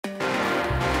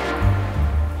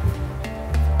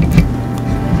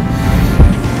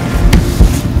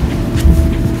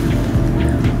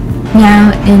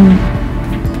Now in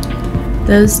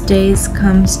those days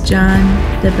comes John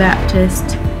the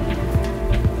Baptist,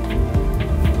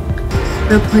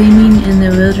 proclaiming in the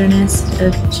wilderness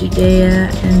of Judea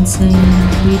and saying,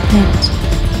 Repent,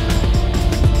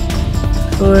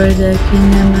 for the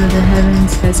kingdom of the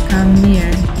heavens has come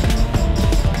near.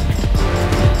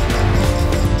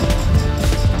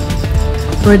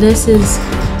 For this is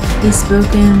he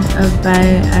spoken of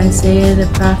by Isaiah the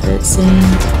prophet,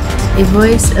 saying, a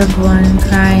voice of one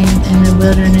crying in the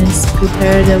wilderness,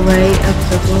 prepare the way of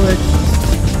the Lord.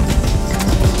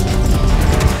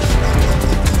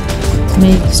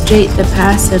 Make straight the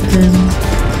path of him.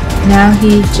 Now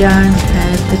he, John,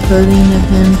 had the clothing of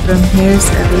him from hairs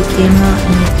of a camel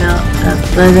and a belt of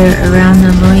leather around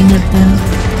the loin of him.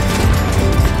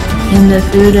 And the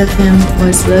food of him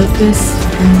was locusts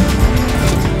and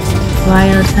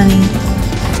wild honey.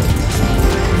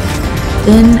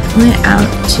 Then went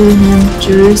out to him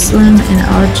Jerusalem and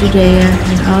all Judea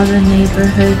and all the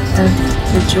neighborhood of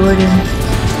the Jordan,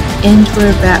 and were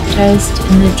baptized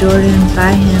in the Jordan by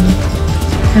him,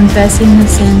 confessing the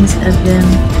sins of them.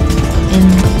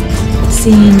 And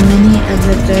seeing many of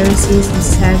the Pharisees and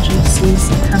Sadducees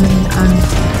coming on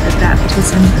the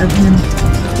baptism of him,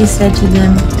 he said to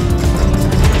them,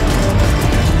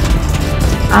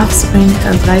 Offspring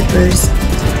of vipers,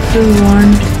 who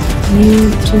warned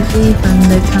you to flee from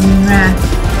the coming wrath?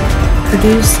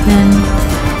 Produce then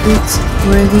fruits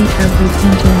worthy of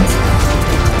repentance,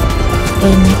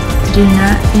 and do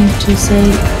not think to say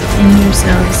in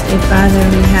yourselves, a father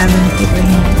we have in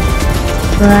Abraham.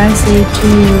 For I say to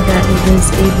you that it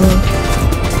is able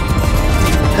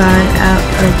God out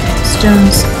of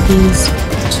stones these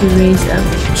to raise up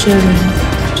children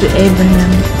to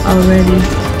Abraham already.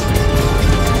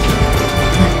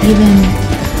 Even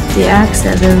the axe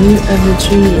at the root of the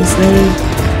tree is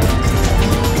laid.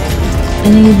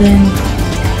 Any then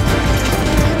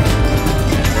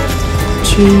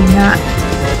tree not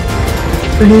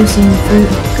producing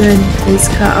fruit good is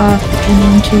cut off,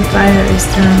 and into fire is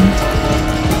thrown.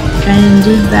 I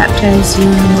indeed baptize you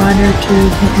in water to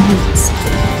repentance,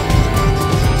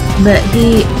 but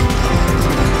he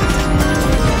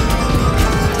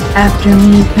after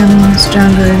me coming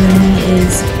stronger than me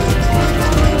is,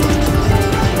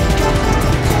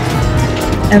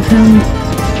 of whom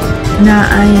not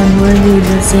I am worthy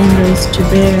the sandals to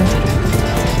bear.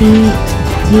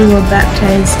 He will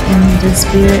baptize in the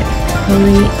Spirit,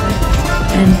 holy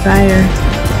and fire,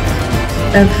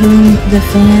 of whom the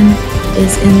fan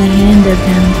is in the hand of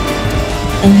him.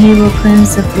 And he will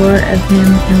cleanse the floor of him,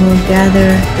 and will gather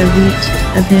the wheat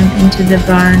of him into the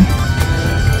barn,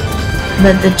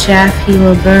 but the chaff he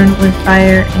will burn with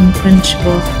fire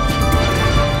unquenchable.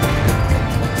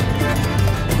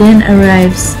 Then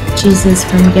arrives Jesus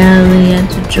from Galilee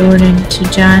unto Jordan to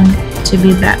John to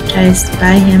be baptized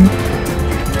by him.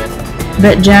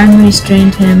 But John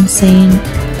restrained him, saying,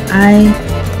 I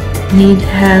need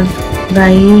have by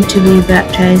you to be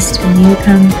baptized, and you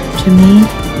come to me?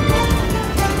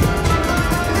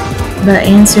 But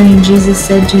answering Jesus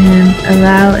said to him,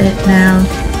 Allow it now,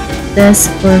 thus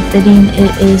for fitting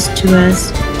it is to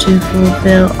us to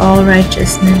fulfill all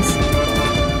righteousness.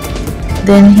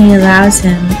 Then he allows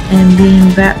him, and being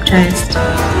baptized,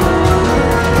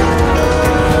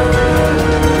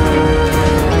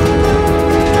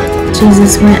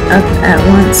 Jesus went up at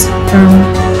once from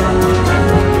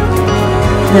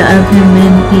the of him,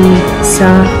 and he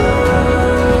saw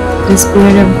the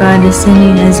Spirit of God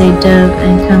descending as a dove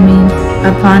and coming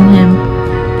upon him.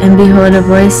 And behold, a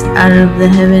voice out of the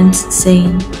heavens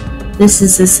saying, This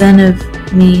is the Son of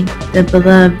me, the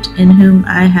beloved, in whom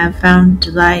I have found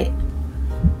delight.